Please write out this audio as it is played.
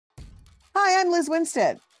Hi, I'm Liz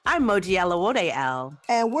Winstead. I'm Moji Alawode L.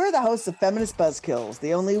 And we're the hosts of Feminist Buzzkills,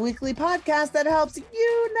 the only weekly podcast that helps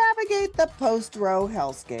you navigate the post-Roe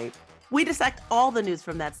hellscape. We dissect all the news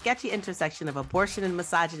from that sketchy intersection of abortion and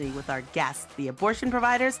misogyny with our guests, the abortion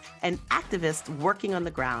providers and activists working on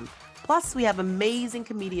the ground. Plus, we have amazing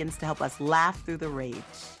comedians to help us laugh through the rage.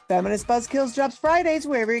 Feminist Buzzkills drops Fridays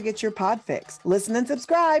wherever you get your pod fix. Listen and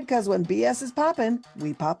subscribe, because when BS is poppin',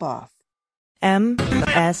 we pop off.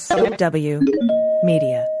 MSW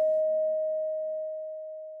Media.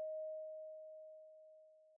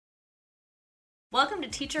 Welcome to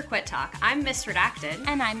Teacher Quit Talk. I'm Miss Redacted.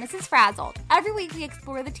 And I'm Mrs. Frazzled. Every week we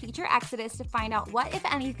explore the teacher exodus to find out what, if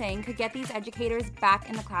anything, could get these educators back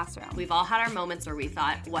in the classroom. We've all had our moments where we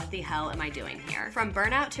thought, what the hell am I doing here? From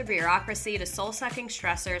burnout to bureaucracy to soul-sucking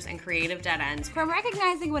stressors and creative dead ends. From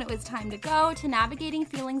recognizing when it was time to go to navigating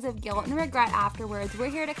feelings of guilt and regret afterwards, we're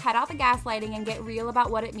here to cut out the gaslighting and get real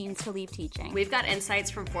about what it means to leave teaching. We've got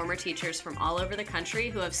insights from former teachers from all over the country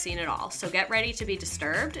who have seen it all. So get ready to be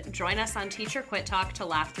disturbed. Join us on Teacher Quit Talk to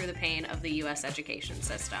laugh through the pain of the U.S. education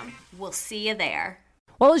system. We'll see you there.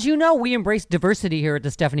 Well, as you know, we embrace diversity here at the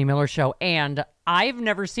Stephanie Miller Show, and I've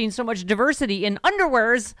never seen so much diversity in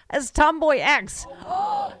underwears as Tomboy X.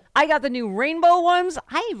 I got the new rainbow ones.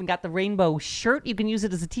 I even got the rainbow shirt. You can use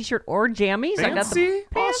it as a t-shirt or jammies. Fancy? I got the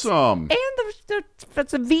pants Awesome. And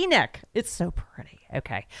that's a V-neck. It's so pretty.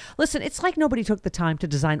 Okay. Listen, it's like nobody took the time to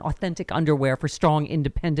design authentic underwear for strong,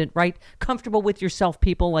 independent, right? Comfortable with yourself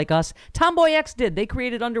people like us. Tomboy X did. They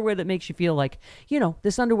created underwear that makes you feel like,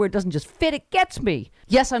 this underwear doesn't just fit, it gets me.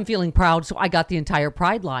 Yes, I'm feeling proud, so I got the entire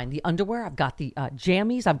Pride line. The underwear, I've got the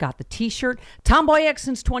jammies, I've got the t-shirt. Tomboy X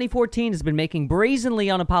since 2014 has been making brazenly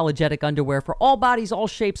unapologetic underwear for all bodies, all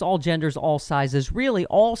shapes, all genders, all sizes. Really,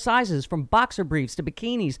 all sizes, from boxer briefs to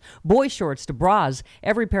bikinis, boy shorts to bras.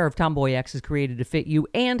 Every pair of Tomboy X is created to fit you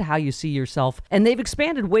and how you see yourself. And they've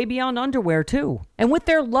expanded way beyond underwear, too. And with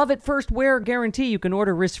their love at first wear guarantee, you can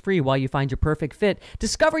order risk-free while you find your perfect fit.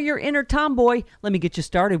 Discover your inner tomboy. Let me get you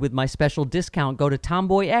started with my special discount. Go to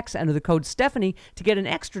Tomboy X, enter the code Stephanie to get an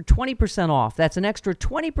extra 20% off. That's an extra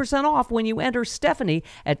 20% off when you enter Stephanie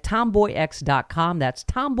at tomboyx.com. That's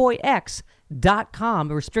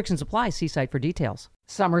tomboyx.com. Restrictions apply. See site for details.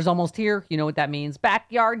 Summer's almost here. You know what that means.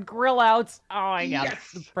 Backyard grill outs. Oh, my God.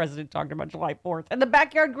 Yes. The president talked about July 4th. And the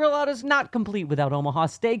backyard grill out is not complete without Omaha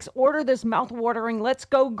Steaks. Order this mouth-watering Let's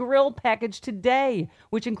Go Grill package today,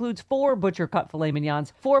 which includes 4 butcher-cut filet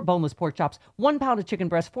mignons, 4 boneless pork chops, 1 pound of chicken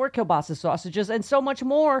breast, 4 kielbasa sausages, and so much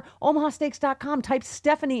more. OmahaSteaks.com. Type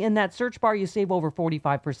Stephanie in that search bar. You save over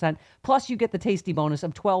 45%. Plus, you get the tasty bonus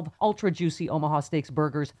of 12 ultra-juicy Omaha Steaks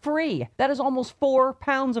burgers free. That is almost 4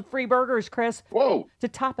 pounds of free burgers, Chris. Whoa. To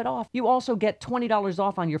top it off, you also get $20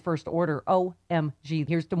 off on your first order. OMG.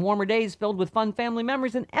 Here's to warmer days filled with fun family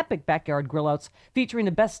memories and epic backyard grill outs featuring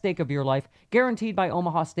the best steak of your life, guaranteed by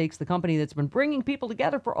Omaha Steaks, the company that's been bringing people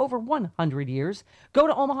together for over 100 years. Go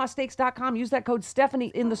to omahasteaks.com. Use that code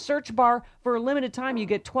Stephanie in the search bar. For a limited time, you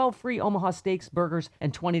get 12 free Omaha Steaks burgers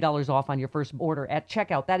and $20 off on your first order at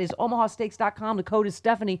checkout. That is omahasteaks.com. The code is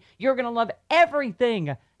Stephanie. You're going to love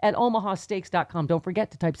everything at omahasteaks.com. Don't forget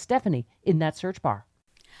to type Stephanie in that search bar.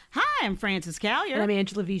 Hi, I'm Frances Callier. And I'm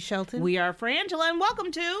Angela V. Shelton. We are Frangela, and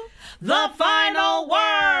welcome to The Final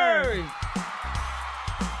Word.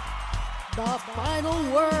 The Final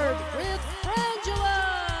Word with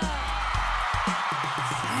Frangela.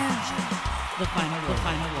 The final word. The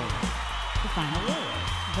final word. The final word.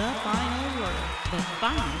 The final word. The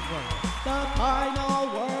final word. The Final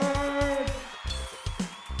Word.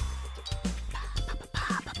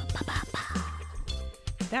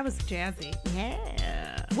 That was jazzy.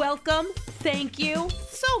 Yeah. Welcome. Thank you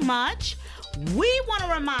So much. We want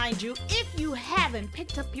to remind you, if you haven't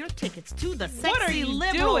picked up your tickets to the Sexy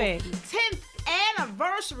Liberal doing? 10th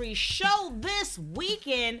anniversary show this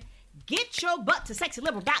weekend, get your butt to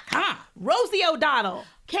sexyliberal.com. Rosie O'Donnell.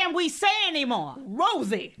 Can we say anymore?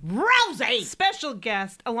 Rosie. Special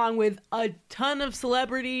guest, along with a ton of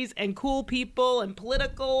celebrities and cool people and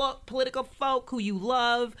political folk who you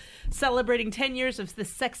love, celebrating 10 years of the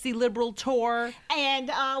Sexy Liberal tour. And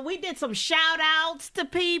we did some shout outs to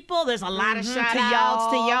people. There's a lot of shout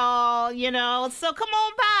outs to y'all, So come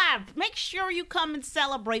on by. Make sure you come and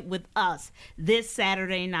celebrate with us this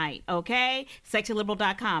Saturday night, okay?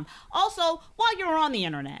 Sexyliberal.com. Also, while you're on the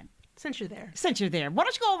internet, Since you're there, why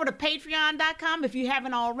don't you go over to patreon.com if you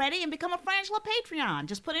haven't already and become a Frangela Patreon.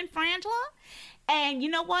 Just put in Frangela, and you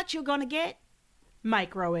know what you're going to get?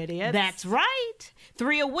 Micro idiots. That's right.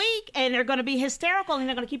 3 a week, and they're going to be hysterical, and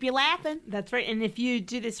they're going to keep you laughing. That's right. And if you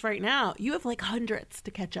do this right now, you have like hundreds to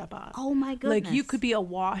catch up on. Oh, my goodness. Like you could be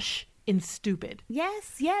awash in stupid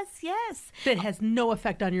Yes. that has no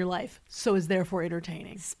effect on your life, so is therefore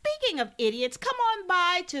entertaining. Speaking of idiots, come on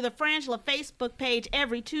by to the Frangela Facebook page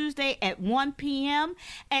every Tuesday at 1 p.m.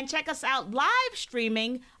 and check us out live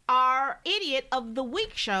streaming our Idiot of the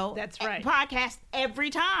Week show. That's right. Podcast every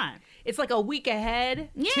time. It's like a week ahead,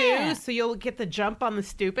 Yeah. too, so you'll get the jump on the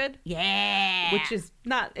stupid. Yeah. Which is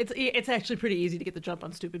not, it's actually pretty easy to get the jump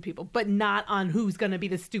on stupid people, but not on who's going to be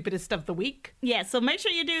the stupidest of the week. Yeah, so make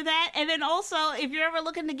sure you do that. And then also, if you're ever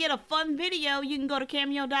looking to get a fun video, you can go to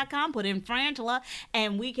cameo.com, put in Frangela,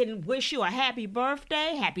 and we can wish you a happy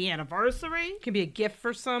birthday, happy anniversary. It can be a gift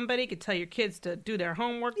for somebody. You can tell your kids to do their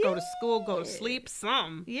homework, go to school, go to sleep,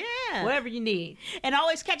 some. Yeah. Whatever you need. And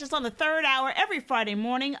always catch us on the third hour every Friday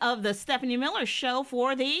morning of the Stephanie Miller Show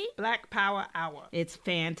for the Black Power Hour. It's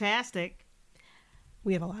fantastic.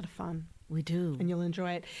 We have a lot of fun, We do. and you'll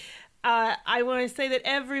enjoy it. I want to say that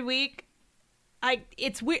every week,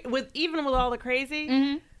 it's weird, even with all the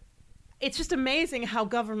crazy, it's just amazing how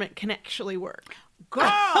government can actually work. Girl,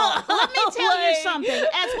 let me tell you Like- something.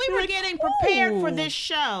 As we were getting prepared for Ooh. this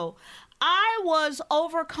show, I was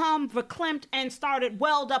overcome, verklempt, and started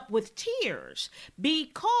welled up with tears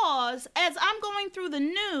because as I'm going through the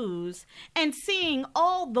news and seeing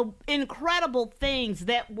all the incredible things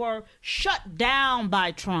that were shut down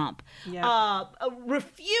by Trump,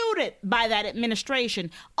 refuted by that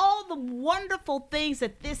administration, all the wonderful things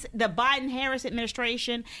that the Biden-Harris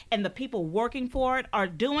administration and the people working for it are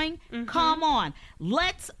doing, come on.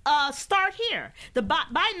 Let's start here.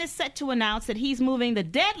 Biden is set to announce that he's moving the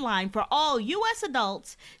deadline for all U.S.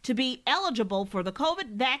 adults to be eligible for the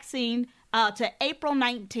COVID vaccine to April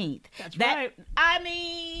 19th. That's right. I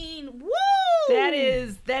mean, woo! That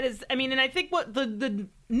is, I mean, and I think what the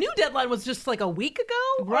new deadline was just like a week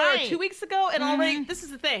ago Right. or 2 weeks ago. And already, this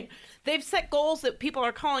is the thing. They've set goals that people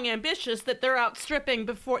are calling ambitious that they're outstripping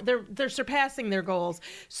before they're surpassing their goals.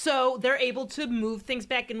 So they're able to move things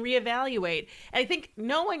back and reevaluate. And I think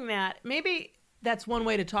knowing that, maybe that's one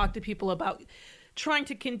way to talk to people about trying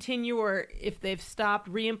to continue, or if they've stopped,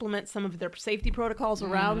 re-implement some of their safety protocols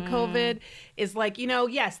around COVID is like,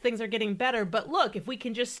 yes, things are getting better, but look, if we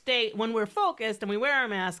can just stay, when we're focused and we wear our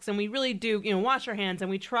masks and we really do, wash our hands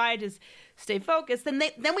and we try to stay focused,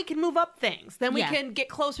 then we can move up things. Then we can get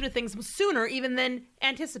closer to things sooner even than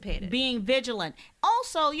anticipated. Being vigilant.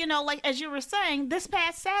 Also, like as you were saying, this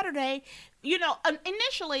past Saturday,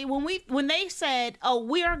 initially when they said, "Oh,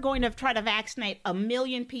 we are going to try to vaccinate 1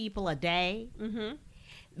 million people a day,"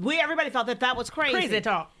 everybody thought that was crazy. Crazy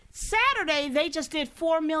talk. Saturday, they just did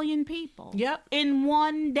 4 million people. Yep. In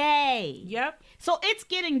one day. Yep. So it's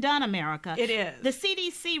getting done, America. It is. The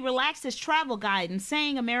CDC relaxed its travel guidance,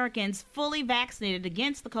 saying Americans fully vaccinated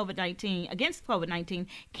against COVID-19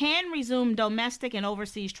 can resume domestic and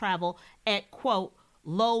overseas travel at, quote,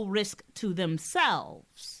 low risk to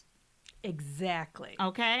themselves. Exactly.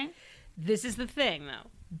 Okay? This is the thing, though.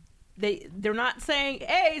 They're not saying,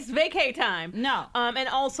 hey, it's vacay time. No. And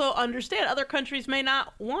also understand other countries may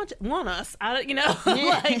not want us. Like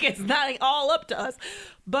it's not all up to us.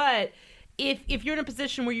 But if you're in a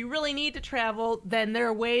position where you really need to travel, then there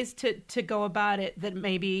are ways to go about it that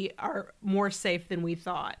maybe are more safe than we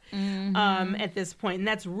thought at this point. And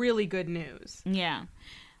that's really good news. Yeah.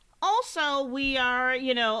 Also, we are,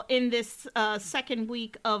 in this second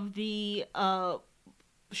week of the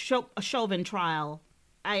Chauvin trial.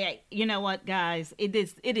 You know what, guys? It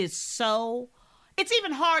is so. It's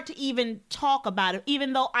even hard to even talk about it,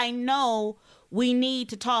 even though I know we need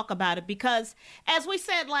to talk about it because, as we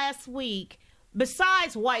said last week,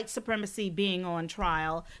 besides white supremacy being on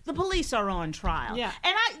trial, the police are on trial. Yeah.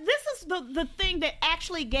 And this is the thing that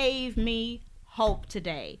actually gave me hope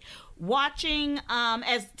today. Watching,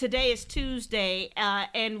 as today is Tuesday,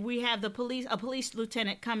 and we have a police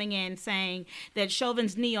lieutenant coming in saying that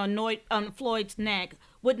Chauvin's knee on Floyd's neck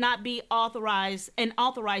would not be authorized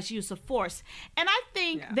use of force. And I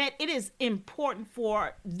think that it is important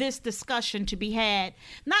for this discussion to be had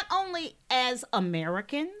not only as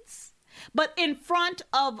Americans, but in front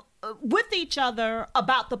of with each other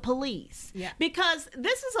about the police. Yeah. Because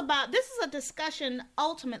this is a discussion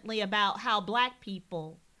ultimately about how Black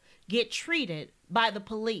people get treated by the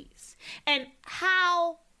police and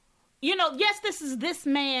how, yes, this is this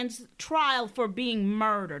man's trial for being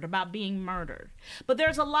murdered, but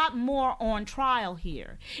there's a lot more on trial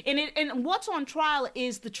here. And what's on trial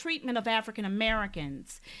is the treatment of African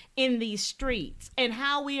Americans in these streets and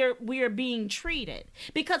how we are being treated.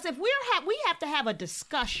 Because if we have to have a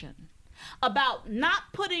discussion about not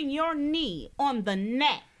putting your knee on the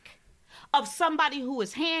neck of somebody who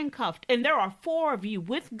is handcuffed and there are 4 of you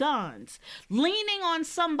with guns leaning on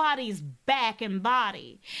somebody's back and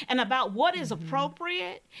body and about what is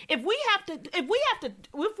appropriate, if we have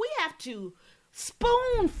to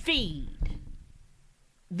spoon feed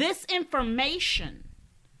this information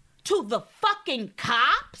to the fucking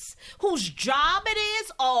cops whose job it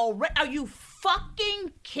is already, are you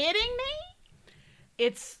fucking kidding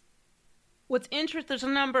me? What's interesting, there's a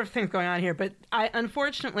number of things going on here, but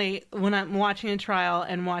unfortunately, when I'm watching a trial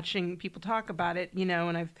and watching people talk about it,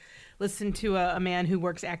 and I've listened to a man who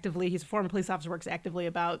works actively, he's a former police officer, works actively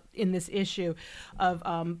in this issue of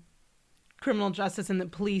criminal justice and the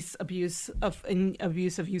police abuse of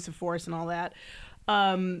use of force and all that.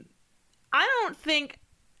 I think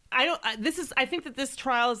that this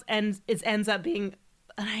trial ends up being,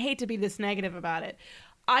 and I hate to be this negative about it,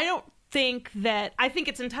 I think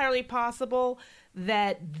it's entirely possible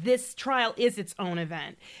that this trial is its own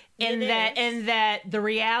event. And that the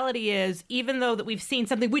reality is, even though that we've seen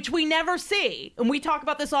something which we never see, and we talk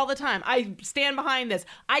about this all the time, I stand behind this.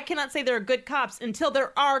 I cannot say there are good cops until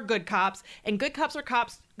there are good cops, and good cops are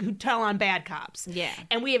cops who tell on bad cops. Yeah.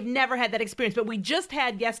 And we have never had that experience, but we just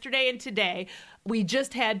had yesterday and today, we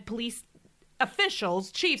just had police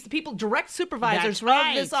officials, chiefs, the people, direct supervisors of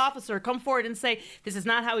this officer come forward and say, this is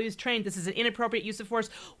not how he was trained. This is an inappropriate use of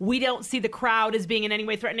force. We don't see the crowd as being in any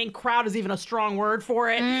way threatening. Crowd is even a strong word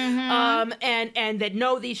for it. And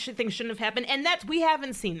that these things shouldn't have happened. And we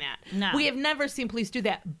haven't seen that. No. We have never seen police do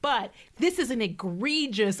that. But this is an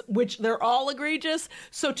egregious, which they're all egregious.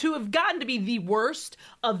 So to have gotten to be the worst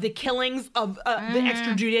of the killings of the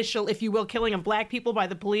extrajudicial, if you will, killing of black people by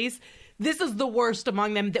the police, this is the worst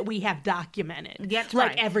among them that we have documented. That's like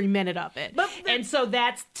right. Every minute of it. And so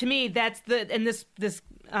that's, to me, and this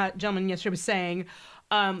gentleman yesterday was saying,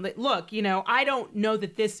 look, I don't know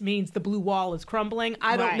that this means the blue wall is crumbling.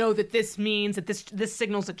 I don't know that this means that this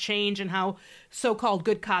signals a change in how so-called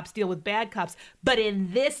good cops deal with bad cops. But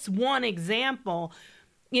in this one example,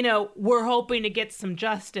 we're hoping to get some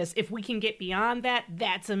justice. If we can get beyond that,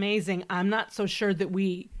 that's amazing. I'm not so sure that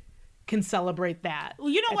we can celebrate that. Well,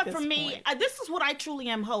 you know what, for me, this is what I truly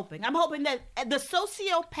am hoping. I'm hoping that the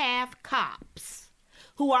sociopath cops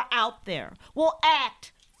who are out there will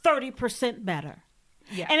act 30% better.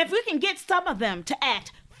 Yeah. And if we can get some of them to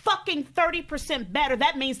act fucking 30% better,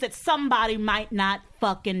 that means that somebody might not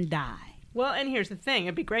fucking die. Well, and here's the thing.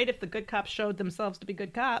 It'd be great if the good cops showed themselves to be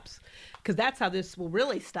good cops, because that's how this will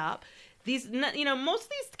really stop. Most of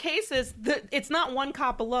these cases, it's not one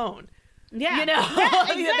cop alone. Yeah, yeah,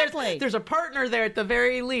 exactly. There's a partner there at the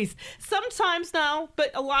very least. Sometimes no, but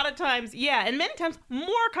a lot of times, yeah. And many times,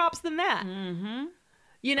 more cops than that. Mm-hmm.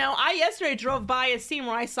 I yesterday drove by a scene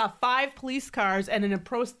where I saw 5 police cars and an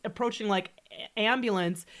approaching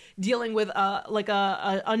ambulance dealing with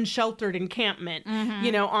a unsheltered encampment,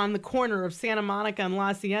 on the corner of Santa Monica and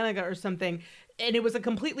La Cienega or something. And it was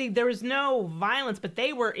there was no violence, but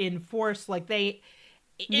they were in force,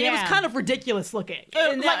 it was kind of ridiculous looking.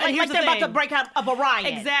 Like they're about to break out of a riot.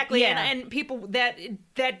 Exactly. Yeah. And people that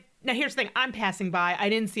now here's the thing. I'm passing by. I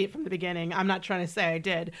didn't see it from the beginning. I'm not trying to say I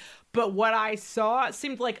did. But what I saw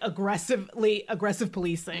seemed like aggressive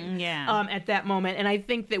policing at that moment. And I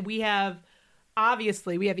think that we have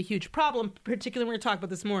a huge problem, particularly when we're going to talk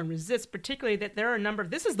about this more in Resist, particularly that there are a number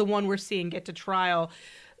of, this is the one we're seeing get to trial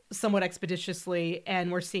somewhat expeditiously.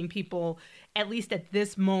 And we're seeing people, at least at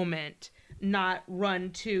this moment, not run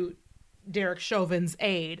to Derek Chauvin's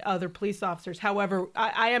aid, other police officers. However,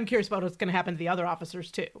 I am curious about what's going to happen to the other officers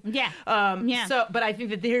too. Yeah. But I think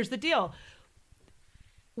that here's the deal.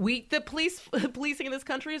 The policing in this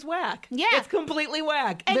country is whack. Yeah. It's completely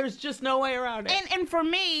whack. There's just no way around it. And for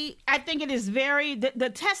me, I think it is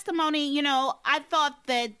the testimony, I thought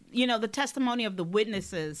that, the testimony of the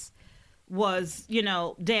witnesses was,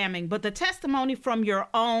 damning, but the testimony from your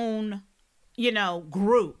own,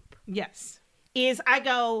 group. Yes.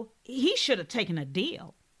 He should have taken a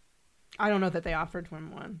deal. I don't know that they offered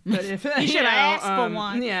him one, but if he should have asked for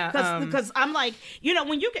one. Yeah. Because I'm like,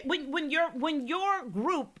 when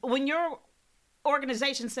your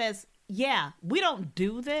organization says, yeah, we don't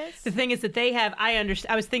do this. The thing is that they have, I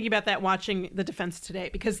was thinking about that watching the defense today,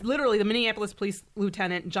 because literally the Minneapolis police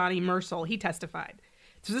lieutenant, Johnny Mersel, he testified.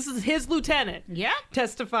 So this is his lieutenant. Yeah.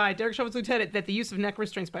 Testified, Derek Chauvin's lieutenant, that the use of neck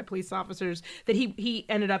restraints by police officers that he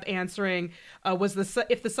ended up answering was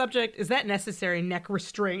if the subject, is that necessary neck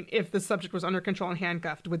restraint if the subject was under control and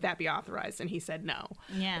handcuffed, would that be authorized? And he said no.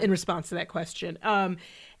 Yeah. In response to that question.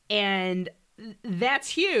 And that's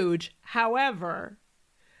huge. However,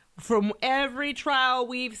 from every trial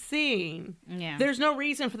we've seen, Yeah. there's no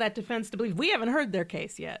reason for that defense to believe. We haven't heard their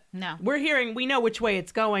case yet. No. We know which way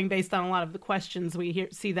it's going based on a lot of the questions we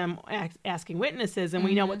see them asking witnesses, and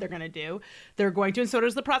we know what they're going to do. They're going to, and so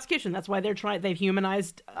does the prosecution. That's why they've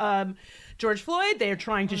humanized George Floyd. They're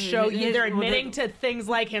trying to show they're admitting to things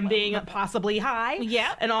like him being possibly high,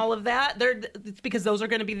 and all of that. It's because those are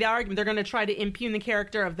going to be the argument. They're going to try to impugn the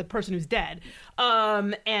character of the person who's dead,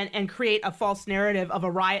 and create a false narrative of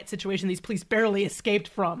a riot situation these police barely escaped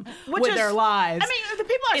from with their lives. I mean, the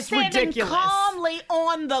people are standing ridiculous. calmly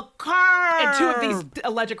on the curb. And two of these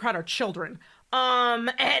alleged crowd are children.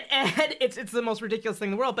 And it's the most ridiculous thing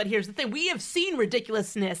in the world. But here's the thing. We have seen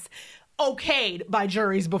ridiculousness okayed by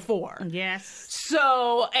juries before. Yes.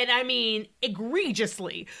 So, and I mean,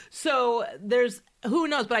 egregiously. So there's, who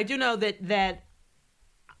knows, but I do know that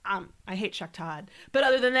I hate Chuck Todd. But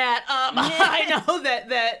other than that, I know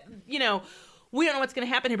that, you know, we don't know what's going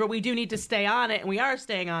to happen here, but we do need to stay on it, and we are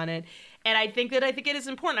staying on it. And I think it is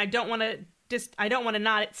important. I don't want to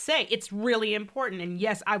not say it's really important. And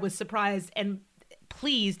yes, I was surprised and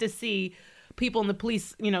pleased to see people in the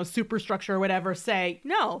police, you know, superstructure or whatever say,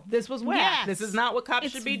 no, this was whack. Yes. This is not what cops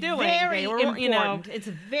should be doing. Very important. You know, it's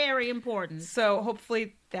very important. so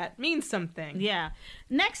hopefully that means something. Yeah.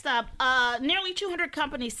 Next up, nearly 200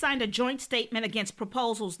 companies signed a joint statement against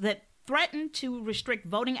proposals that threaten to restrict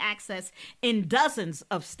voting access in dozens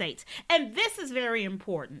of states. And this is very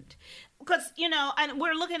important because, you know, and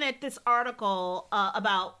we're looking at this article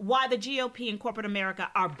about why the GOP and corporate America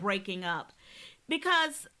are breaking up.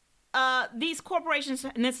 Because these corporations,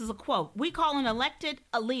 and this is a quote, we call on elected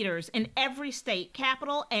leaders in every state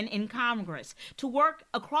capital and in Congress to work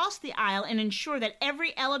across the aisle and ensure that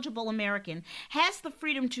every eligible American has the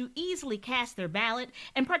freedom to easily cast their ballot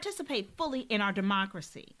and participate fully in our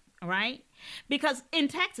democracy. All right? Because in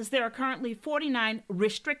Texas, there are currently 49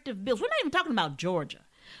 restrictive bills. We're not even talking about Georgia,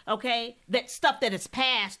 okay? That stuff that is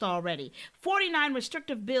passed already. 49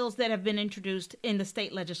 restrictive bills that have been introduced in the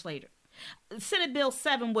state legislature. Senate Bill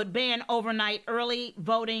 7 would ban overnight early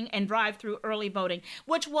voting and drive-through early voting,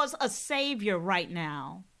 which was a savior right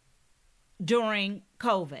now during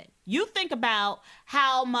COVID. You think about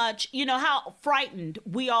how much, you know, how frightened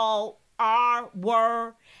we all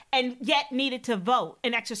were, and yet needed to vote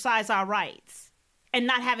and exercise our rights and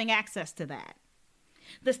not having access to that.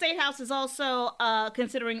 The State House is also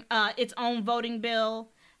considering its own voting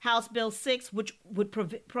bill, House Bill 6, which would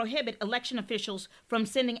prohibit election officials from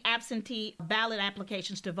sending absentee ballot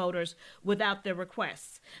applications to voters without their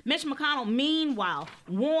requests. Mitch McConnell, meanwhile,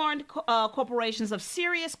 warned corporations of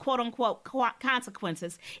serious quote-unquote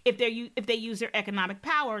consequences if they use their economic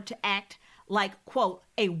power to act like, quote,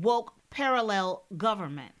 a woke parallel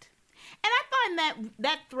government. And I find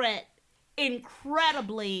that threat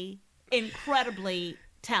incredibly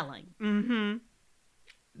telling. Mm-hmm.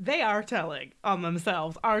 They are telling on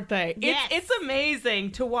themselves, aren't they? Yes. It's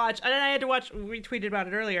amazing to watch. And I had to watch, we tweeted about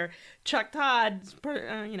it earlier, Chuck Todd,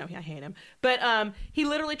 you know, I hate him. But he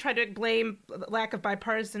literally tried to blame lack of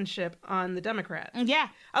bipartisanship on the Democrats. Yeah.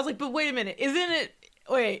 I was like, but wait a minute,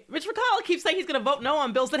 Mitch McConnell keeps saying he's going to vote no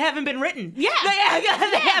on bills that haven't been written. Yeah.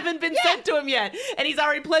 They haven't been sent to him yet. And he's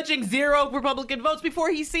already pledging 0 Republican votes before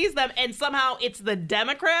he sees them. And somehow it's the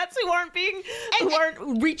Democrats who aren't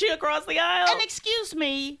reaching across the aisle. And excuse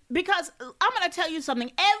me, because I'm going to tell you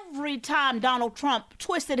something. Every time Donald Trump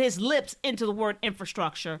twisted his lips into the word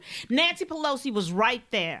infrastructure, Nancy Pelosi was right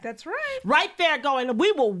there. That's right. Right there going,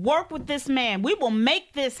 we will work with this man. We will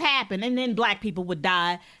make this happen. And then black people would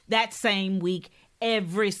die that same week.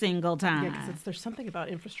 Every single time. Yeah, because there's something about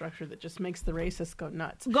infrastructure that just makes the racists go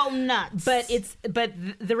nuts. Go nuts. But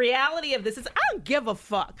the reality of this is I don't give a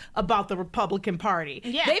fuck about the Republican Party.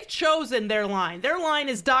 Yeah. They've chosen their line. Their line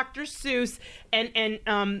is Dr. Seuss and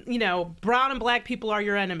you know, brown and black people are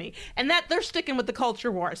your enemy. And that they're sticking with the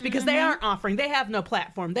culture wars because they aren't offering. They have no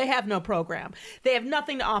platform. They have no program. They have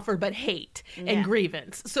nothing to offer but hate and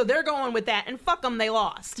grievance. So they're going with that, and fuck them, they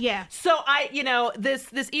lost. Yeah. So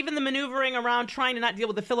this even the maneuvering around trying to not deal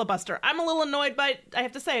with the filibuster. I'm a little annoyed by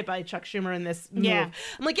by Chuck Schumer in this move. Yeah.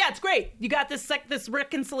 I'm like, yeah, it's great. You got this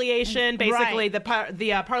reconciliation. Basically, Right.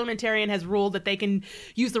 the parliamentarian has ruled that they can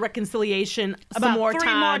use the reconciliation About some more 3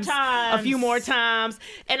 times, more times. a few more times.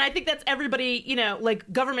 And I think that's everybody, you know,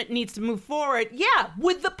 like government needs to move forward. Yeah,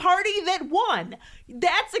 with the party that won.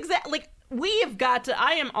 That's exactly like we have got to,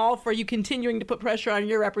 I am all for you continuing to put pressure on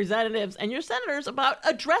your representatives and your senators about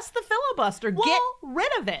address the filibuster. Well, get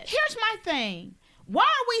rid of it. Here's my thing. Why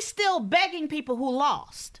are we still begging people who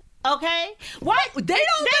lost? Okay? Why? They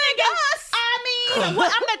don't beg us. I mean, well,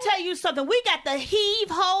 I'm going to tell you something. We got the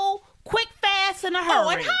heave-ho, quick, fast ass in a hurry. Oh,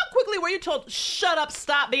 and how quickly were you told, shut up,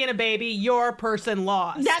 stop being a baby, your person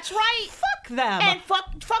lost? That's right. Fuck them. And fuck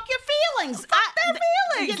your feelings. Fuck their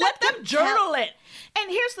feelings. Let them journal it. And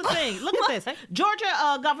here's the thing. Look at this. Georgia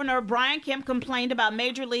Governor Brian Kemp complained about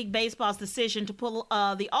Major League Baseball's decision to pull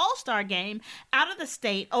the All-Star game out of the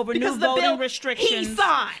state over Because new the voting bill restrictions. he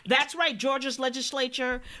signed. That's right. Georgia's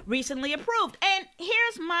legislature recently approved. And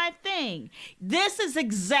here's my thing. This is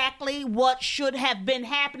exactly what should have been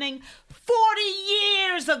happening 40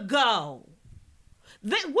 years ago.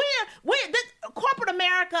 Corporate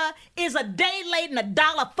America is a day late and a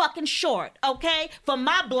dollar fucking short, okay? For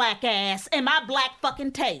my black ass and my black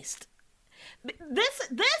fucking taste. This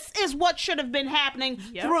is what should have been happening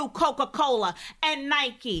through Coca-Cola and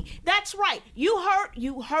Nike. That's right. You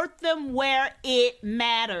hurt them where it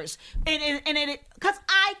matters. And because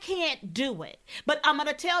I can't do it. But I'm going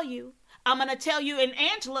to tell you, and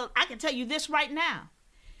Angela, I can tell you this right now.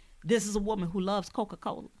 This is a woman who loves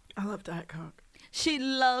Coca-Cola. I love Diet Coke. She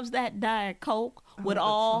loves that Diet Coke with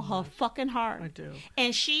all her fucking heart. I do.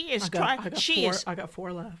 And she is I got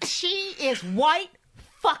 4 left. She is white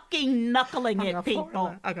fucking knuckling it,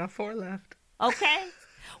 people. I got 4 left. Okay?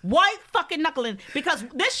 White fucking knuckling. Because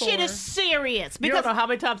this shit is serious. You Because don't know how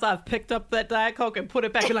many times I've picked up that Diet Coke and put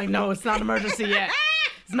it back and like, no, it's not an emergency yet.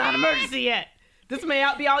 It's not an emergency yet. This may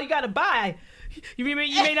not be all you got to buy. You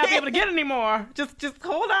may not be able to get any more. Just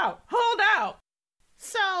hold out. Hold out.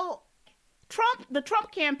 So the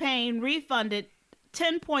Trump campaign refunded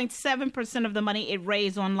 10.7% of the money it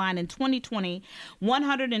raised online in 2020,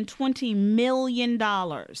 $120 million.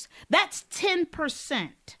 That's 10%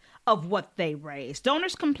 of what they raised.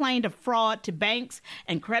 Donors complained of fraud to banks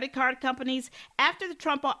and credit card companies after the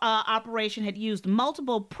Trump operation had used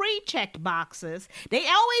multiple pre-checked boxes. People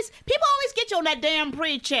always get you on that damn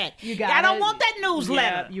pre-check. I don't want that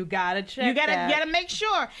newsletter. Yeah, you gotta check. You gotta make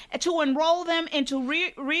sure to enroll them into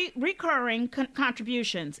recurring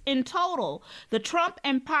contributions. In total, the Trump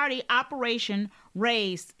and party operation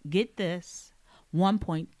raised, get this,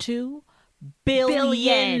 $1.2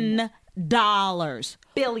 billion.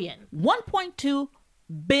 Billion. 1.2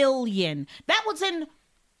 billion. That was in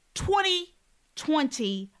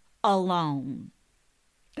 2020 alone.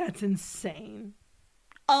 That's insane.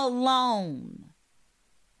 Alone.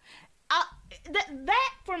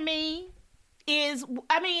 That for me is,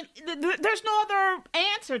 there's no other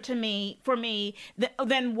answer for me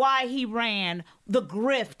than why he ran the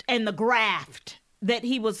grift and the graft that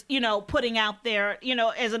he was, putting out there,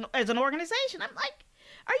 as an organization. I'm like,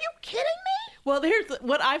 are you kidding me? Well, here's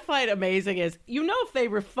what I find amazing is, if they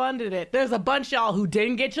refunded it, there's a bunch of y'all who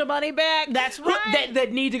didn't get your money back. That's right.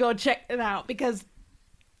 That need to go check it out, because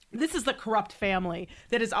this is the corrupt family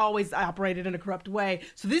that has always operated in a corrupt way.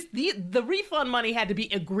 So the refund money had to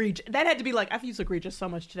be egregious. That had to be like, I've used egregious so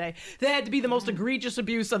much today. That had to be the most egregious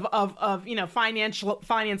abuse of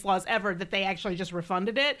finance laws ever, that they actually just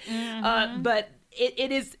refunded it. Mm-hmm. But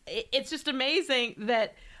it's just amazing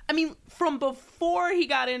that, from before he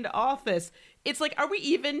got into office, it's like, are we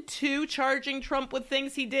even charging Trump with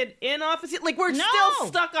things he did in office? Like, we're still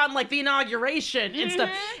stuck on like the inauguration and stuff,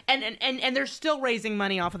 and they're still raising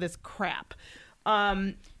money off of this crap.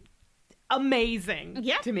 Amazing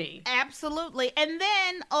to me. Absolutely. And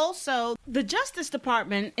then also, the Justice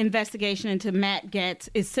Department investigation into Matt Gaetz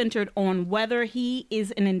is centered on whether he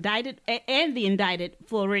is an indicted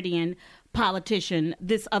Floridian politician,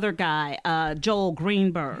 this other guy, Joel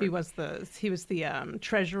Greenberg. He was the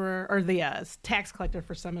treasurer or the tax collector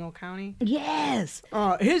for Seminole County. Yes.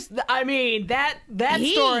 That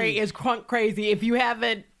story is crazy. If you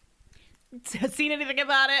haven't seen anything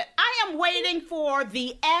about it, I am waiting for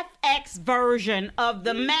the FX version of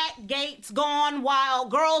the Matt Gaetz Gone Wild,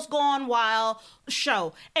 Girls Gone Wild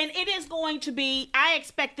show. And it is going to be, I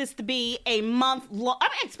expect this to be a month long. I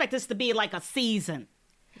expect this to be like a season.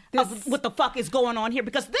 Of what the fuck is going on here,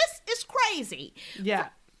 because this is crazy. Yeah.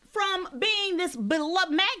 From being this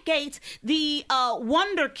beloved Matt Gaetz, the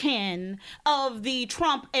wonderkin of the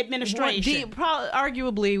Trump administration.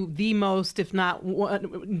 Arguably the most, if not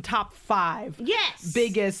top 5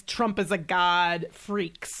 biggest Trump as a god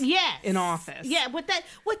freaks in office. Yeah, with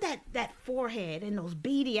that forehead and those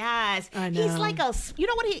beady eyes. I know. He's like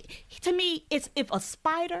to me, it's if a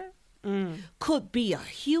spider could be a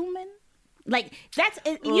human. Like, that's,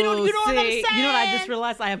 you know what I'm saying? You know what I just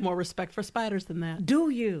realized? I have more respect for spiders than that. Do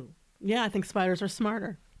you? Yeah, I think spiders are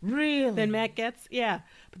smarter. Really? Than Matt Gaetz? Yeah.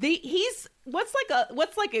 But he's what's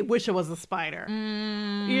like a wish it was a spider.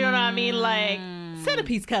 You know what I mean? Like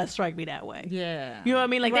centipedes kind of strike me that way. Yeah. You know what I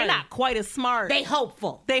mean? Like they're not quite as smart. They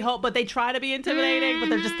hopeful. They hope, but they try to be intimidating, but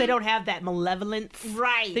they don't have that malevolence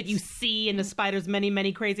that you see in the spider's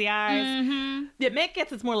many crazy eyes. Yeah, Matt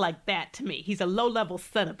Gaetz is more like that to me. He's a low-level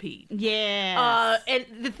centipede. Yeah. And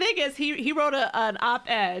the thing is, he wrote an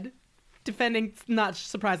op-ed defending, not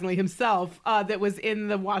surprisingly, himself, that was in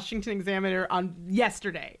the Washington Examiner on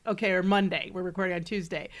yesterday, or Monday. We're recording on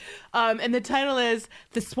Tuesday. And the title is,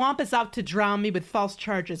 "The Swamp is Out to Drown Me with False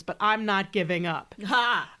Charges, but I'm Not Giving Up."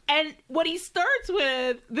 Ha! And what he starts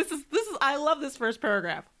with, this is I love this first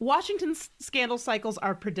paragraph. Washington's scandal cycles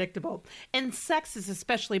are predictable, and sex is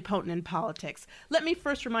especially potent in politics. Let me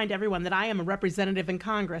first remind everyone that I am a representative in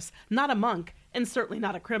Congress, not a monk, and certainly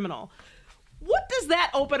not a criminal. What does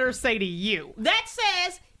that opener say to you? That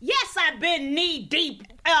says, yes, I've been knee deep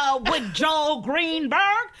with Joel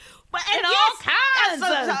Greenberg. And all kinds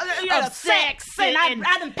of sex. And I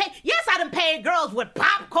done paid girls with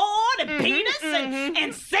popcorn and penis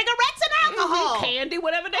and cigarettes and alcohol. Candy,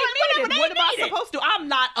 whatever they needed. What am I supposed to? I'm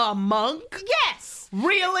not a monk. Yes.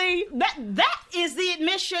 Really? That is the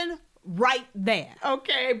admission right there.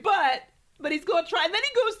 Okay, but he's going to try. And then he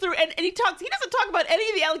goes through and he doesn't talk about any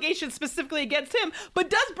of the allegations specifically against him, but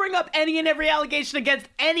does bring up any and every allegation against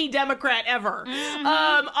any Democrat ever.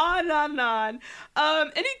 On and on.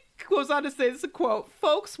 And he goes on to say, this is a quote,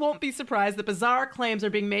 "Folks won't be surprised that bizarre claims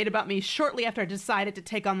are being made about me shortly after I decided to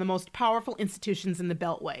take on the most powerful institutions in the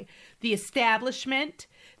Beltway. The establishment,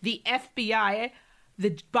 the FBI,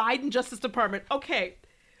 the Biden Justice Department." Okay.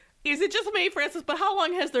 Is it just me, Francis? But how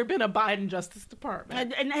long has there been a Biden Justice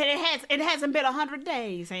Department? And it hasn't been 100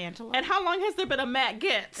 days, Angela. And how long has there been a Matt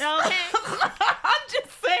Gaetz? Okay. I'm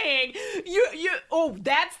just saying.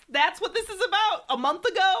 That's what this is about. A month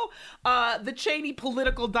ago, the Cheney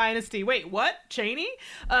political dynasty. Wait, what? Cheney?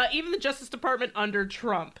 Even the Justice Department under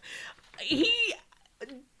Trump.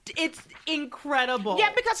 It's incredible.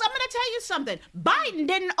 Yeah, because I'm going to tell you something. Biden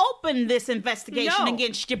didn't open this investigation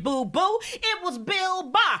against your boo-boo. It was Bill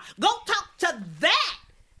Barr. Go talk to that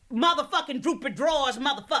motherfucking droopy drawers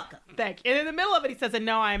motherfucker. Thank you. And in the middle of it, he says, "And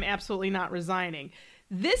no, I'm absolutely not resigning."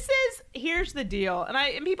 Here's the deal.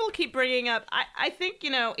 And people keep bringing up, I think,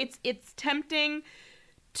 it's tempting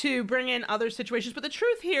to bring in other situations. But the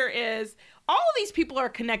truth here is, all of these people are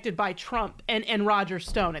connected by Trump and Roger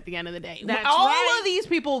Stone at the end of the day. All of these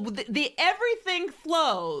people, the everything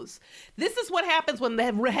flows. This is what happens when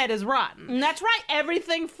the head is rotten. That's right.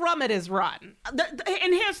 Everything from it is rotten.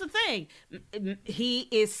 And here's the thing. He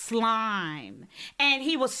is slime. And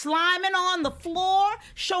he was sliming on the floor,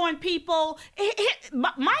 showing people.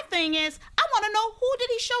 My thing is, I want to know, who did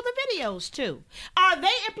he show the videos to? Are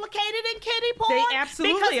they implicated in kiddie porn? They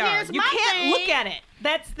absolutely are. You can't look at it.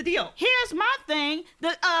 That's the deal. Here's my thing.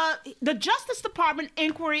 The Justice Department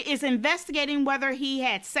inquiry is investigating whether he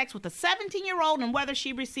had sex with a 17-year-old and whether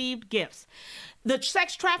she received gifts. The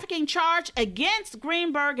sex trafficking charge against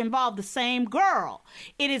Greenberg involved the same girl.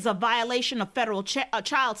 It is a violation of federal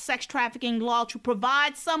child sex trafficking law to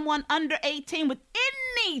provide someone under 18 with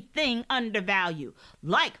anything undervalued.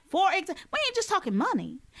 Like, for example, we ain't just talking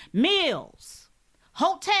money. Meals,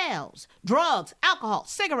 hotels, drugs, alcohol,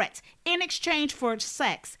 cigarettes, in exchange for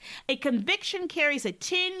sex. A conviction carries a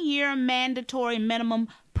 10-year mandatory minimum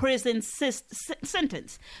prison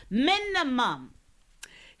sentence. Minimum.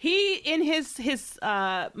 He, in his yesterday's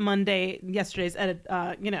edit,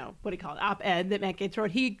 op-ed that Matt Gaetz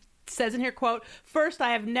wrote, he says in here, quote, "First,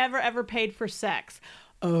 I have never ever paid for sex."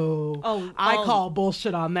 I call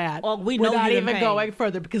bullshit on that. We know without you even pay. going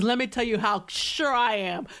further, because let me tell you how sure I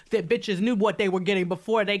am that bitches knew what they were getting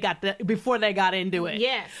before they got into it.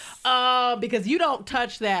 Yes. Because you don't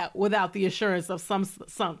touch that without the assurance of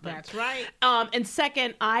something. That's right. And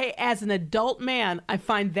second, I, as an adult man, I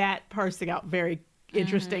find that parsing out very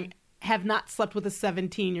interesting. Have not slept with a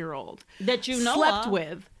 17-year-old that you know slept of.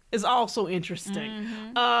 with. Is also interesting,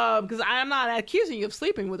 because I'm not accusing you of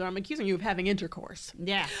sleeping with her. I'm accusing you of having intercourse.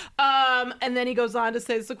 Yeah. And then he goes on to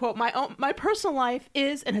say, this is a quote, my personal life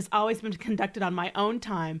is and has always been conducted on my own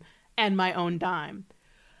time and my own dime.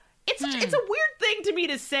 It's a weird thing to me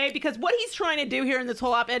to say, because what he's trying to do here in this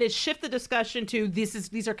whole op-ed is shift the discussion to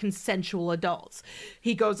these are consensual adults.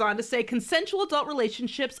 He goes on to say, consensual adult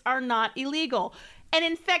relationships are not illegal. And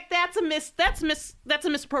in fact, that's a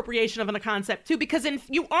misappropriation of a concept too, because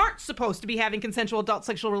you aren't supposed to be having consensual adult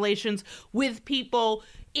sexual relations with people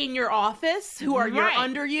in your office who are you're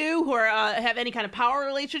under you, who are have any kind of power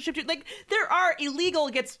relationship to. Like, there are illegal,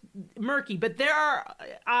 it gets murky, but there are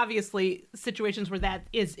obviously situations where that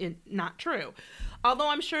is not true. Although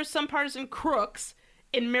I'm sure some partisan crooks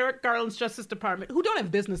in Merrick Garland's Justice Department, who don't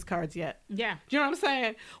have business cards yet. Yeah. Do you know what I'm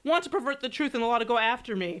saying? Want to pervert the truth and the law to go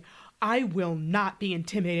after me. I will not be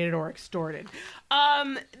intimidated or extorted.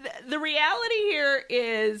 The reality here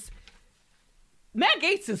is Matt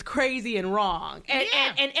Gaetz is crazy and wrong.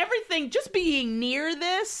 And everything, just being near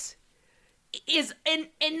this is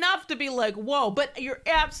enough to be like, whoa. But you're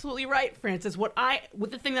absolutely right, Frances. What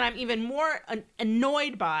the thing that I'm even more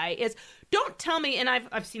annoyed by is, don't tell me, and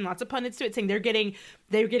I've seen lots of pundits do it, saying they're getting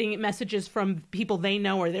messages from people they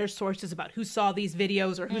know or their sources about who saw these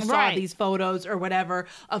videos or who saw these photos or whatever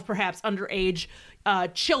of perhaps underage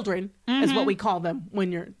children, is what we call them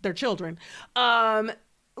when they're children. From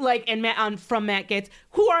Matt Gaetz.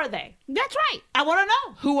 Who are they? That's right. I want to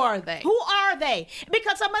know. Who are they? Who are they?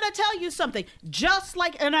 Because I'm going to tell you something. Just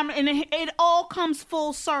like, and it all comes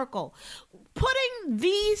full circle. Putting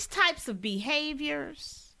these types of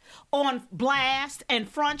behaviors on blast and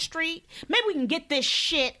Front Street, maybe we can get this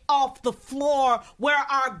shit off the floor where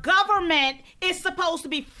our government is supposed to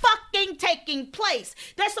be fucking taking place.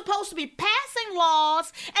 They're supposed to be passing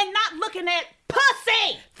laws and not looking at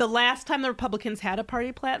pussy. The last time the Republicans had a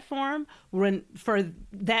party platform,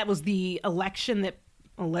 that was the election that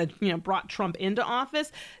brought Trump into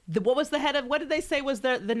office. What did they say was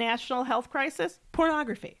the national health crisis?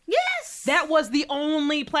 Pornography. Yes. That was the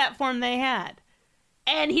only platform they had.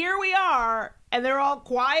 And here we are, and they're all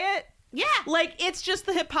quiet. Yeah. Like, it's just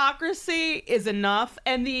the hypocrisy is enough.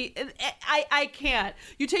 And I can't.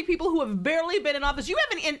 You take people who have barely been in office. You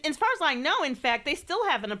haven't, as far as I know, in fact, they still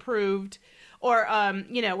haven't approved or,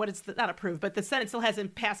 not approved, but the Senate still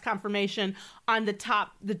hasn't passed confirmation on the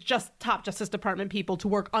top Justice Department people to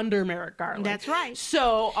work under Merrick Garland. That's right.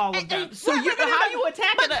 So all of them. So how you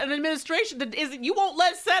attack an administration that you won't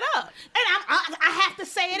let set up. And I have to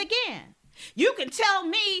say it again. You can tell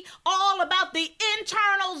me all about the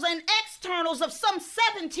internals and externals of some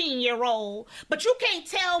 17-year-old, but you can't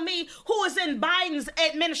tell me who is in Biden's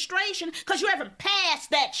administration because you haven't passed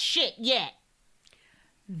that shit yet.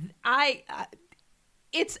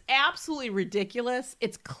 It's absolutely ridiculous.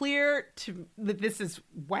 It's clear that this is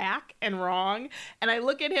whack and wrong. And I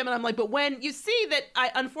look at him and I'm like, but when you see that,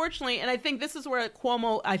 unfortunately, and I think this is where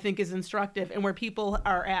Cuomo, I think, is instructive and where people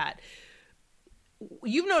are at.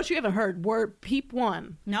 You've noticed you haven't heard word peep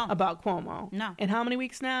one about Cuomo. No. In how many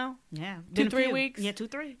weeks now? Yeah. 2-3 weeks? Yeah,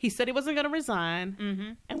 2-3. He said he wasn't going to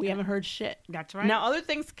resign, and we haven't heard shit. That's right. Now, other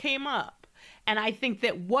things came up, and I think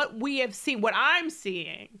that what I'm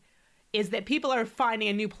seeing, is that people are finding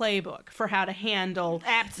a new playbook for how to handle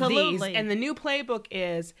these. And the new playbook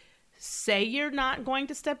is, say you're not going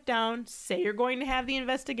to step down, say you're going to have the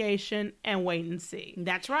investigation, and wait and see.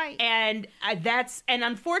 That's right. And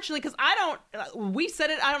unfortunately, because we said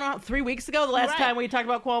it, 3 weeks ago, the last time we talked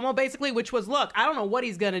about Cuomo, basically, which was, look, I don't know what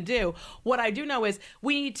he's going to do. What I do know is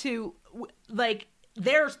we need to,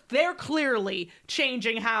 they're clearly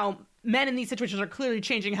changing how men in these situations are clearly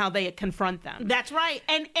changing how they confront them. That's right.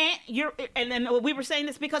 And then we were saying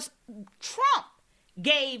this because Trump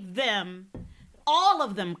gave them, all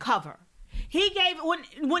of them, cover. He gave,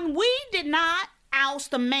 when we did not oust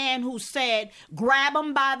the man who said, grab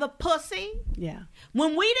him by the pussy. Yeah.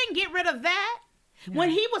 When we didn't get rid of that, when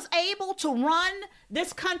he was able to run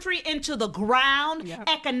this country into the ground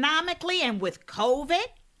economically and with COVID.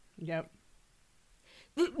 Yep.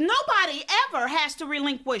 Nobody ever has to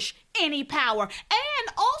relinquish any power.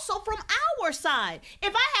 And also from our side,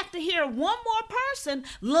 if I have to hear one more person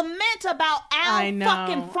lament about Al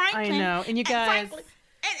fucking Franklin. I know. And you guys. And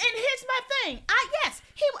here's my thing.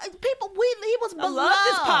 He was beloved. Loved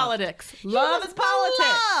his politics. Loved his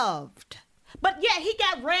politics. Loved. But yeah, he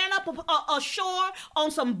got ran up ashore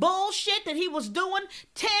on some bullshit that he was doing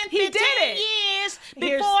 10, 15 years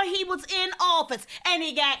before he was in office. And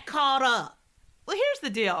he got caught up. Well, here's the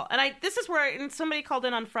deal, this is where somebody called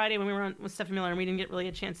in on Friday when we were on with Stephanie Miller, and we didn't get really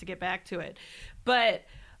a chance to get back to it,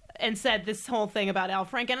 and said this whole thing about Al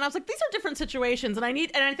Franken, and I was like, these are different situations, and I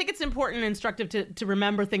think it's important and instructive to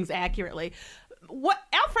remember things accurately.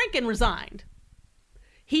 Al Franken resigned.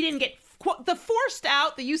 He didn't get forced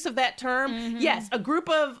out, the use of that term. Mm-hmm. Yes, a group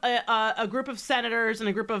of senators and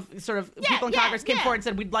a group of sort of people in Congress came forward and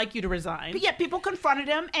said, we'd like you to resign. But people confronted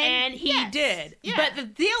him, and he did. Yeah. But the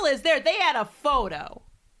deal is they had a photo.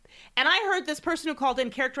 And I heard this person who called in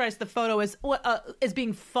characterized the photo as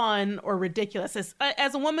being fun or ridiculous.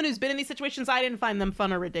 As a woman who's been in these situations, I didn't find them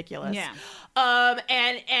fun or ridiculous. Yeah.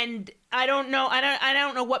 And I don't know. I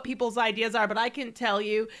don't know what people's ideas are, but I can tell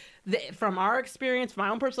you that from our experience, from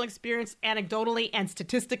my own personal experience, anecdotally and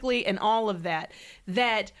statistically, and all of that,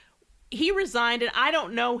 that he resigned, and I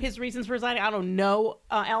don't know his reasons for resigning. I don't know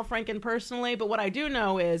Al Franken personally, but what I do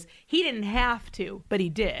know is he didn't have to, but he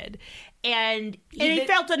did. And he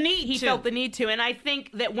felt the need He felt the need to. And I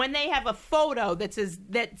think that when they have a photo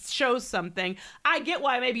that shows something, I get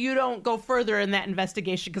why maybe you don't go further in that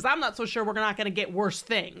investigation, because I'm not so sure we're not going to get worse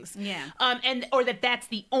things. Yeah. Or that's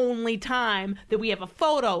the only time that we have a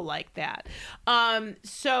photo like that.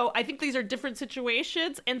 So I think these are different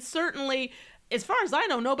situations, and certainly, as far as I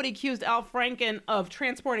know, nobody accused Al Franken of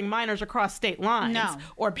transporting minors across state lines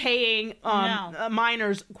or paying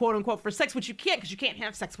minors, quote unquote, for sex, which you can't, because you can't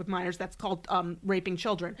have sex with minors. That's called raping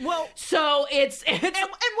children. Well, so it's and what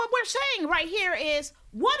we're saying right here is,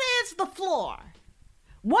 what is the floor?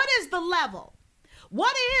 What is the level?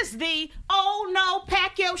 What is the, oh no,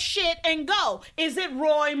 pack your shit and go? Is it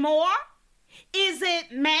Roy Moore? Is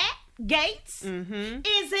it Matt Gaetz? Mm-hmm.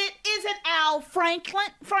 Is it Al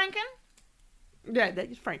Franken? Yeah,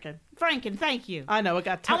 that's Franken. Franken, thank you. I know, it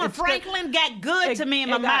got tough. Franklin got good to me in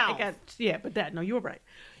my mouth. No, you were right.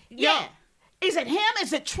 Yeah. Is it him?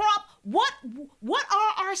 Is it Trump? What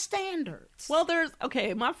are our standards? Well,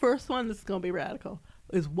 my first one, this is going to be radical,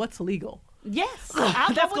 is what's legal? Yes.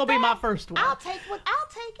 That's going to be my first one. I'll take it.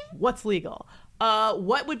 What's legal?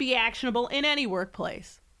 What would be actionable in any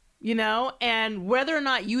workplace? And whether or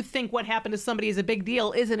not you think what happened to somebody is a big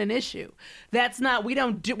deal isn't an issue. That's not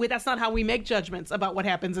how we make judgments about what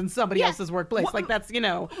happens in somebody else's workplace. Because for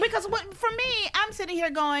me, I'm sitting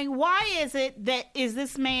here going, why is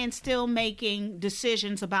this man still making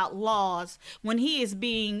decisions about laws when he is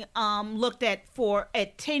being looked at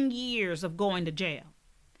 10 years of going to jail?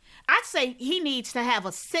 I'd say he needs to have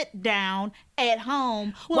a sit down at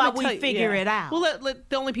home while we figure it out. Well,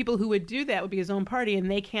 the only people who would do that would be his own party, and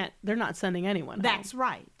they're not sending anyone home. That's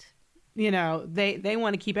right. They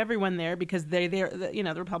want to keep everyone there because the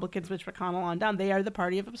Republicans, Mitch McConnell on down, they are the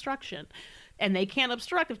party of obstruction. And they can't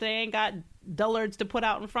obstruct if they ain't got dullards to put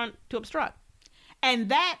out in front to obstruct. And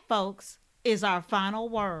that, folks, is our final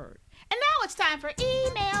word. And now it's time for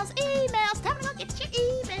emails. Time to go get your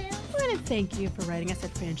emails. I want to thank you for writing us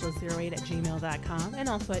at frangela08@gmail.com and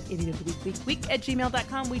also at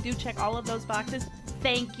idiotoftheweek@gmail.com. We do check all of those boxes.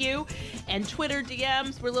 Thank you. And Twitter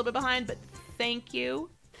DMs, we're a little bit behind, but thank you.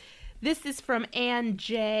 This is from Ann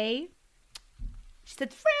J. She said,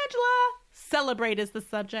 Frangela, celebrate is the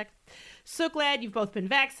subject. So glad you've both been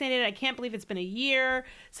vaccinated. I can't believe it's been a year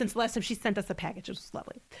since the last time she sent us a package. It was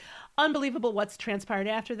lovely. Unbelievable what's transpired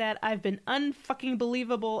after that. I've been unfucking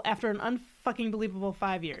believable after an unfucking believable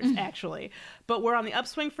 5 years, actually. But we're on the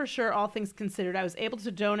upswing for sure, all things considered. I was able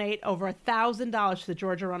to donate over $1,000 to the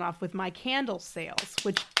Georgia runoff with my candle sales,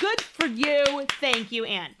 which good for you. Thank you,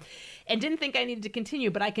 Ann. And didn't think I needed to continue,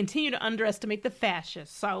 but I continue to underestimate the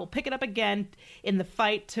fascists. So I will pick it up again in the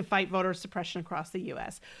fight to fight voter suppression across the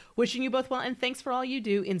U.S. Wishing you both well, and thanks for all you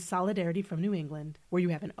do in solidarity from New England, where you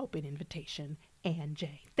have an open invitation. Ann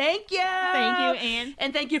J. Thank you. Thank you, Ann.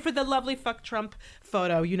 And thank you for the lovely fuck Trump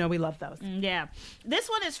photo. We love those. Yeah. This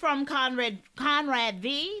one is from Conrad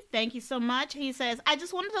V. Thank you so much. He says, I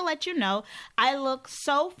just wanted to let you know I look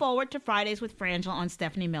so forward to Fridays with Frangela on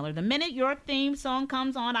Stephanie Miller. The minute your theme song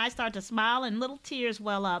comes on, I start to smile and little tears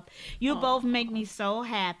well up. You both make me so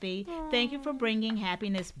happy. Thank you for bringing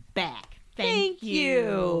happiness back. Thank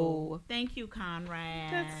you. Thank you,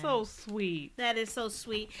 Conrad. That's so sweet. That is so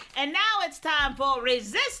sweet. And now it's time for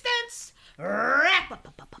Resistance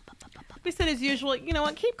We said as usual, you know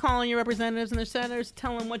what, keep calling your representatives and their senators,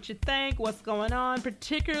 tell them what you think, what's going on,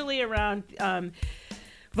 particularly around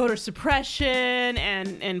voter suppression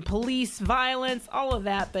and police violence, all of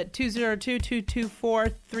that, but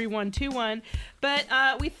 202-224-3121.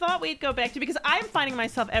 But we thought we'd go back to, because I'm finding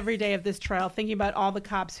myself every day of this trial thinking about all the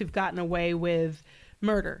cops who've gotten away with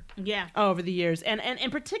murder over the years,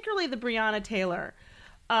 and particularly the Breonna Taylor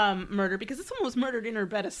murder, because this woman was murdered in her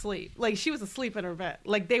bed asleep. Like, she was asleep in her bed.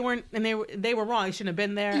 Like, they were wrong. They shouldn't have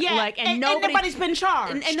been there. Yeah, like, and nobody's been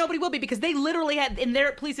charged. And nobody will be, because they literally had, in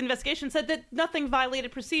their police investigation, said that nothing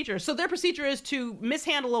violated procedure. So their procedure is to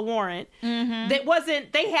mishandle a warrant that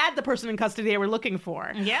wasn't, they had the person in custody they were looking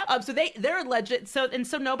for. Yep. So they're alleged, so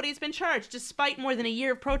nobody's been charged, despite more than a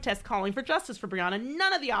year of protest calling for justice for Breonna.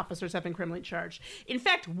 None of the officers have been criminally charged. In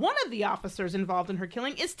fact, one of the officers involved in her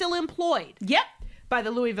killing is still employed. Yep. By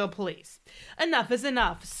the Louisville police. Enough is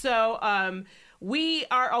enough. So We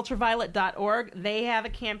are ultraviolet.org. They have a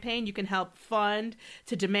campaign you can help fund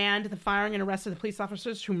to demand the firing and arrest of the police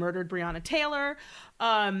officers who murdered Breonna Taylor.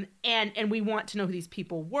 And we want to know who these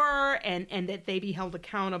people were and that they be held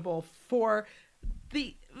accountable for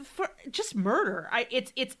just murder.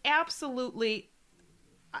 It's absolutely...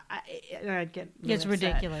 It's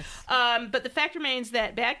ridiculous. But the fact remains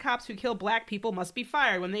that bad cops who kill black people must be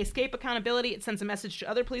fired. When they escape accountability, it sends a message to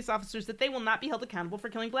other police officers that they will not be held accountable for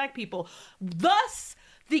killing black people. Thus,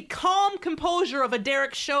 the calm composure of a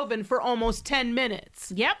Derek Chauvin for almost 10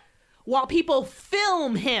 minutes. Yep. While people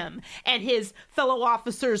film him and his fellow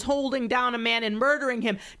officers holding down a man and murdering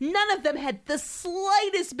him, none of them had the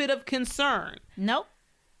slightest bit of concern. Nope.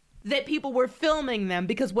 That people were filming them,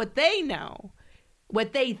 because what they know,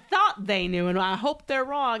 what they thought they knew, and I hope they're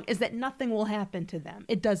wrong, is that nothing will happen to them.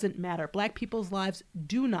 It doesn't matter. Black people's lives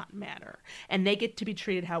do not matter, and they get to be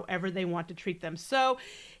treated however they want to treat them. So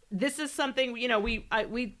this is something,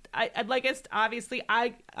 I'd like us, obviously,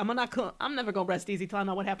 I'm never going to rest easy till I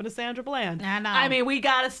know what happened to Sandra Bland. I know. I mean, we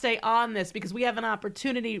got to stay on this because we have an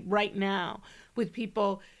opportunity right now with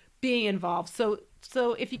people being involved. So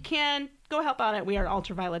if you can, go help out at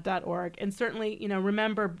weareultraviolet.org, and certainly,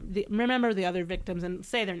 remember the other victims and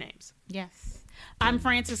say their names. Yes. I'm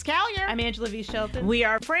Frances Callier. I'm Angela V. Shelton. We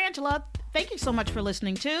are Frangela. Thank you so much for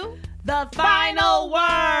listening to The Final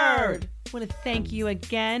Word. I want to thank you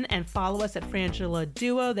again and follow us at Frangela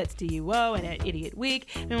Duo, that's DUO, and at Idiot Week.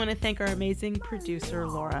 And we want to thank our amazing producer,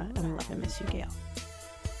 Laura, and we love and miss you, Gail.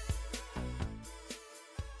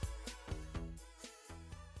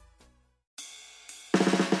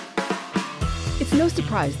 It's no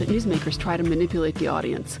surprise that newsmakers try to manipulate the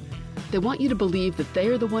audience. They want you to believe that they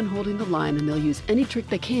are the one holding the line and they'll use any trick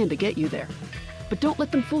they can to get you there. But don't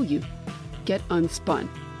let them fool you. Get unspun.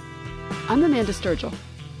 I'm Amanda Sturgill.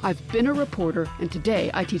 I've been a reporter, and today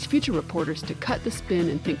I teach future reporters to cut the spin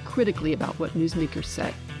and think critically about what newsmakers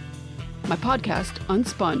say. My podcast,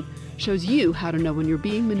 Unspun, shows you how to know when you're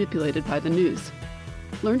being manipulated by the news.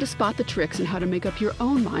 Learn to spot the tricks and how to make up your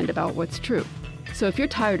own mind about what's true. So if you're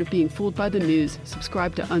tired of being fooled by the news,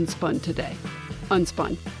 subscribe to Unspun today.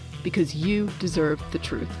 Unspun, because you deserve the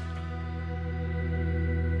truth.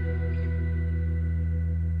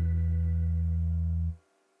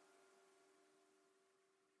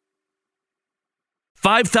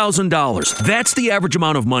 $5,000. That's the average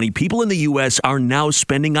amount of money people in the U.S. are now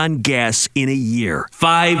spending on gas in a year.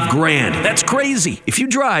 $5,000. That's crazy. If you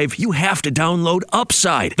drive, you have to download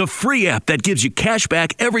Upside, the free app that gives you cash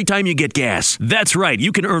back every time you get gas. That's right.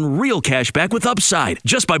 You can earn real cash back with Upside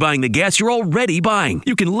just by buying the gas you're already buying.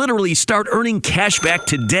 You can literally start earning cash back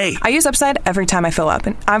today. I use Upside every time I fill up,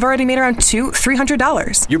 and I've already made around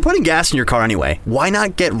 $200-$300. You're putting gas in your car anyway. Why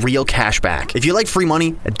not get real cash back? If you like free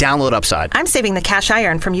money, download Upside. I'm saving the cash I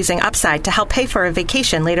earn from using Upside to help pay for a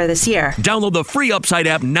vacation later this year. Download the free Upside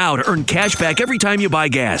app now to earn cash back every time you buy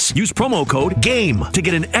gas. Use promo code GAME to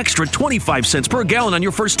get an extra 25 cents per gallon on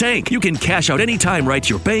your first tank. You can cash out anytime right to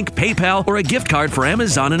your bank, PayPal, or a gift card for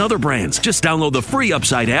Amazon and other brands. Just download the free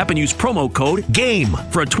Upside app and use promo code GAME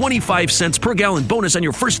for a 25 cents per gallon bonus on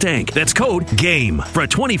your first tank. That's code GAME for a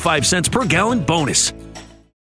 25 cents per gallon bonus.